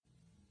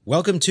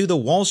Welcome to the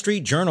Wall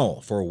Street Journal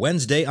for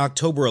Wednesday,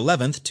 October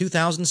 11th,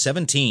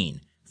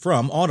 2017,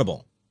 from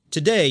Audible.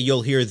 Today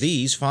you'll hear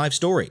these 5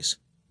 stories.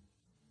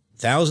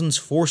 Thousands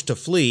forced to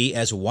flee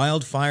as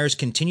wildfires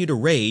continue to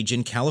rage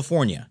in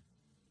California.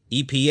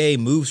 EPA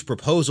moves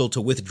proposal to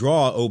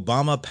withdraw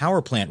Obama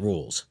power plant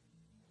rules.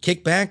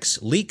 Kickbacks,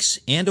 leaks,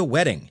 and a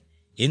wedding.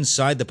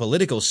 Inside the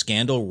political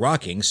scandal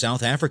rocking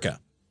South Africa.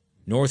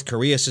 North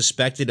Korea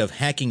suspected of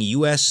hacking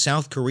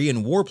U.S.-South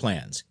Korean war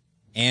plans.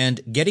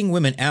 And getting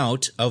women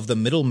out of the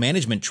middle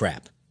management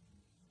trap.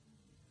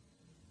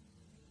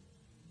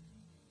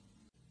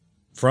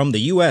 From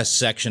the U.S.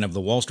 section of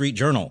the Wall Street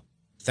Journal,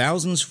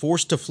 thousands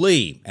forced to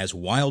flee as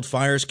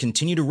wildfires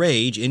continue to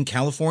rage in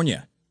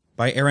California,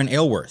 by Aaron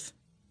Aylworth.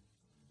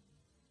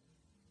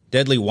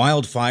 Deadly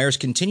wildfires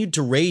continued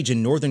to rage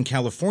in Northern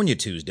California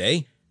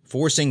Tuesday,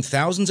 forcing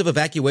thousands of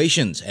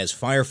evacuations as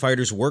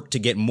firefighters worked to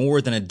get more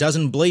than a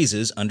dozen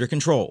blazes under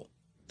control.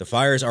 The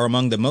fires are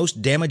among the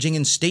most damaging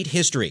in state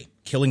history,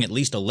 killing at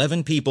least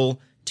 11 people,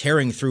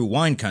 tearing through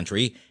wine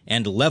country,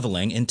 and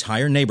leveling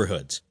entire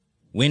neighborhoods.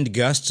 Wind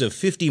gusts of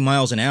 50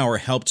 miles an hour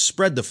helped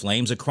spread the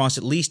flames across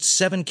at least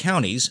 7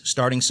 counties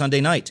starting Sunday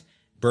night,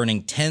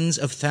 burning tens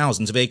of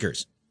thousands of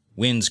acres.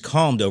 Winds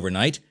calmed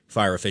overnight,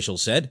 fire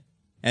officials said.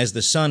 As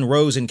the sun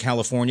rose in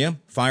California,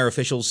 fire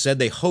officials said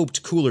they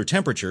hoped cooler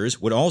temperatures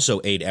would also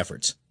aid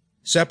efforts.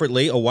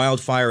 Separately, a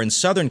wildfire in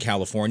Southern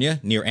California,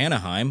 near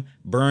Anaheim,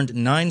 burned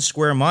 9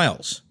 square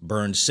miles,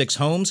 burned 6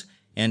 homes,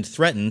 and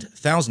threatened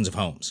thousands of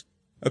homes.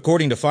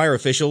 According to fire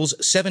officials,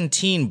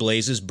 17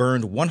 blazes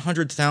burned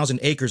 100,000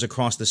 acres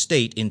across the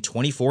state in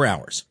 24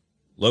 hours.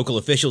 Local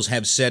officials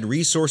have said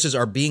resources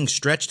are being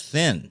stretched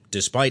thin,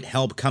 despite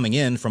help coming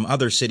in from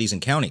other cities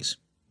and counties.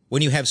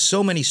 When you have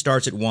so many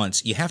starts at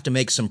once, you have to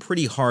make some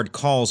pretty hard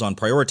calls on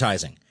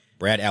prioritizing.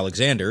 Brad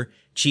Alexander,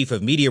 Chief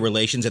of Media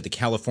Relations at the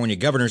California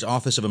Governor's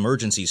Office of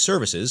Emergency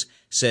Services,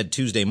 said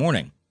Tuesday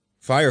morning.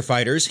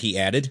 Firefighters, he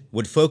added,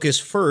 would focus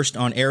first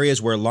on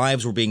areas where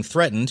lives were being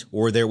threatened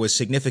or there was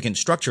significant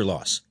structure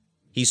loss.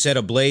 He said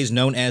a blaze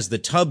known as the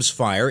Tubbs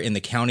Fire in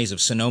the counties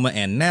of Sonoma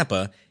and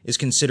Napa is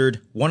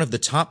considered one of the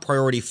top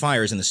priority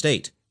fires in the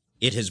state.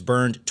 It has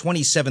burned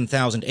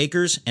 27,000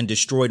 acres and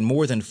destroyed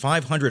more than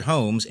 500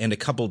 homes and a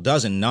couple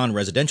dozen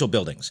non-residential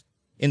buildings.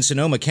 In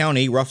Sonoma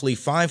County, roughly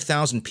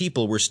 5,000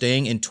 people were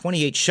staying in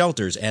 28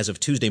 shelters as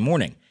of Tuesday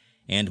morning,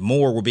 and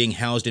more were being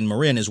housed in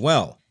Marin as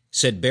well,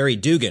 said Barry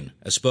Dugan,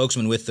 a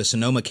spokesman with the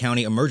Sonoma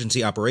County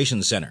Emergency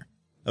Operations Center.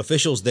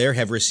 Officials there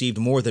have received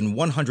more than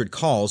 100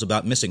 calls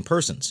about missing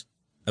persons.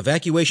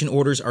 Evacuation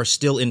orders are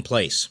still in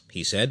place,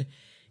 he said.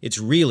 It's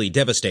really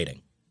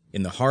devastating.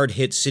 In the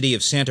hard-hit city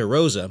of Santa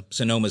Rosa,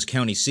 Sonoma's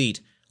county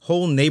seat,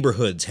 whole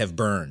neighborhoods have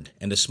burned,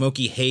 and a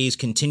smoky haze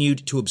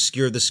continued to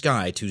obscure the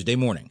sky Tuesday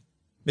morning.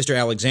 Mr.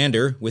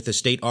 Alexander, with the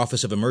State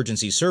Office of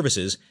Emergency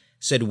Services,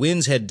 said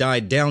winds had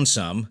died down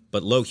some,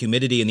 but low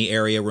humidity in the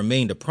area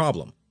remained a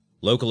problem.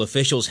 Local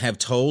officials have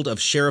told of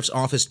sheriff's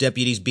office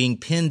deputies being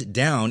pinned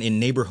down in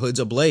neighborhoods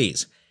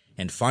ablaze,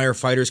 and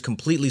firefighters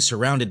completely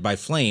surrounded by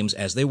flames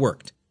as they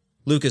worked.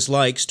 Lucas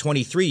Likes,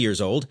 23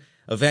 years old,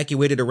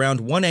 evacuated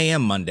around 1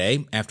 a.m.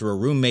 Monday after a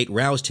roommate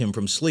roused him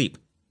from sleep.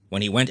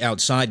 When he went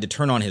outside to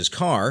turn on his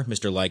car,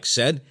 Mr. Likes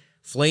said,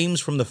 flames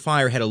from the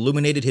fire had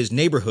illuminated his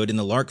neighborhood in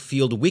the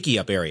Larkfield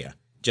Wickiup area,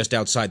 just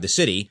outside the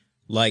city,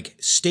 like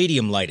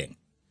stadium lighting.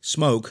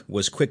 Smoke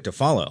was quick to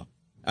follow.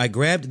 I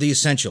grabbed the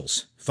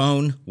essentials,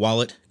 phone,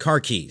 wallet, car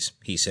keys,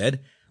 he said,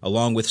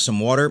 along with some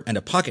water and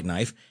a pocket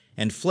knife,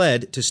 and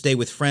fled to stay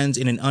with friends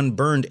in an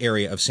unburned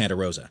area of Santa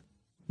Rosa.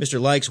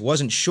 Mr. Likes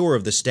wasn't sure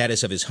of the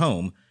status of his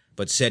home,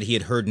 but said he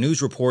had heard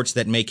news reports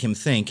that make him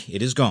think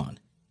it is gone.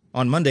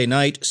 On Monday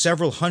night,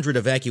 several hundred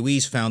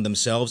evacuees found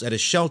themselves at a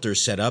shelter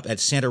set up at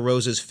Santa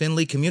Rosa's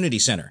Finley Community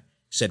Center,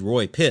 said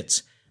Roy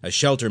Pitts, a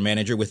shelter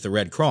manager with the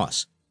Red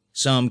Cross.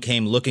 Some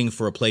came looking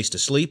for a place to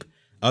sleep,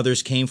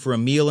 others came for a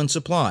meal and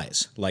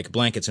supplies, like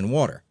blankets and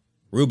water.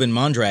 Ruben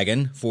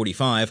Mondragon,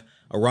 45,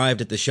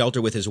 arrived at the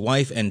shelter with his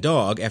wife and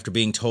dog after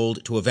being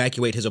told to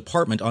evacuate his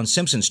apartment on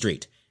Simpson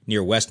Street,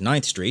 near West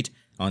 9th Street,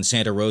 on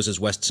Santa Rosa's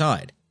west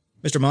side.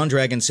 Mr.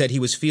 Mondragon said he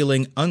was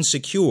feeling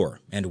unsecure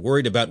and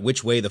worried about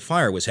which way the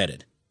fire was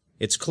headed.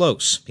 It's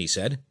close, he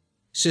said.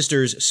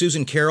 Sisters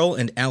Susan Carroll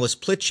and Alice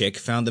Plitchick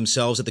found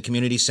themselves at the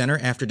community center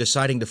after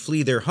deciding to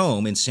flee their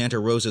home in Santa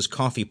Rosa's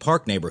Coffee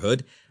Park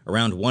neighborhood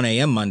around 1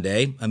 a.m.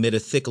 Monday amid a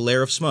thick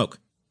layer of smoke.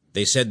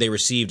 They said they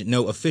received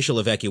no official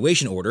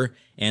evacuation order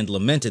and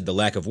lamented the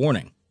lack of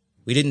warning.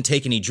 We didn't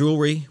take any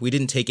jewelry, we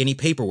didn't take any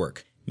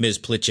paperwork, Ms.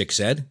 Plitchick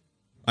said.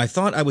 I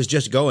thought I was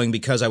just going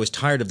because I was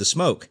tired of the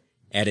smoke,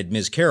 added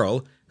Ms.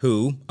 Carroll,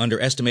 who,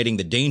 underestimating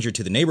the danger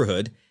to the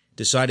neighborhood,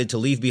 decided to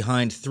leave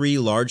behind 3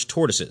 large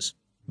tortoises.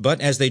 But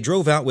as they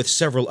drove out with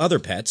several other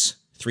pets,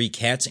 3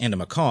 cats and a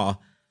macaw,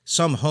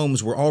 some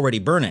homes were already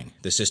burning,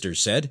 the sisters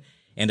said,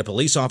 and a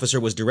police officer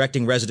was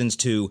directing residents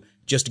to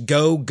just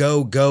go,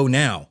 go, go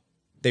now.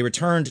 They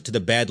returned to the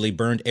badly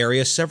burned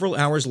area several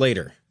hours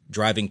later,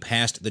 driving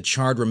past the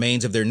charred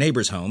remains of their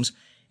neighbors' homes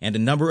and a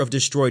number of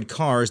destroyed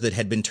cars that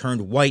had been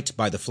turned white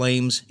by the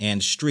flames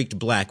and streaked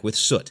black with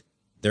soot.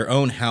 Their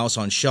own house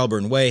on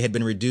Shelburne Way had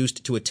been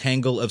reduced to a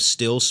tangle of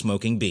still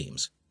smoking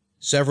beams.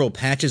 Several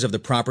patches of the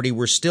property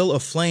were still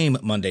aflame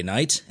Monday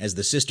night as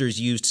the sisters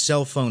used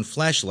cell phone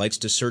flashlights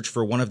to search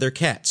for one of their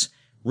cats,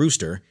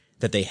 Rooster,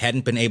 that they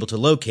hadn't been able to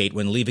locate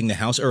when leaving the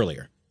house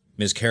earlier.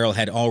 Ms. Carroll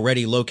had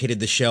already located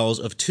the shells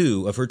of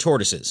 2 of her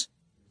tortoises.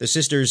 The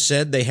sisters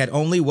said they had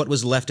only what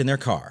was left in their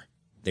car.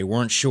 They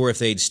weren't sure if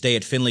they'd stay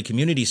at Finley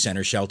Community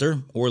Center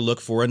shelter or look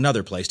for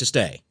another place to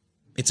stay.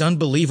 "It's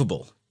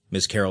unbelievable,"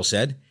 Ms. Carroll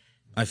said.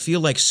 "I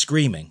feel like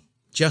screaming.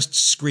 Just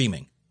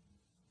screaming."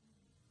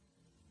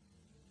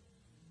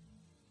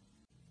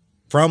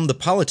 From the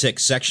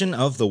politics section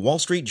of the Wall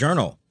Street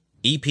Journal,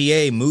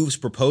 EPA moves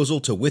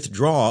proposal to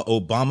withdraw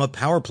Obama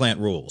power plant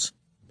rules,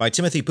 by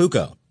Timothy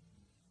Pucco.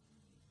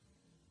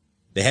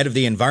 The head of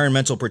the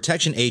Environmental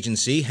Protection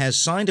Agency has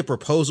signed a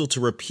proposal to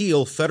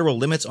repeal federal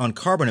limits on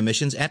carbon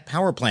emissions at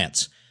power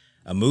plants,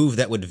 a move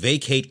that would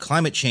vacate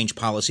climate change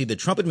policy the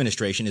Trump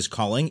administration is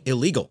calling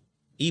illegal.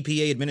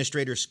 EPA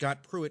Administrator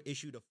Scott Pruitt issued a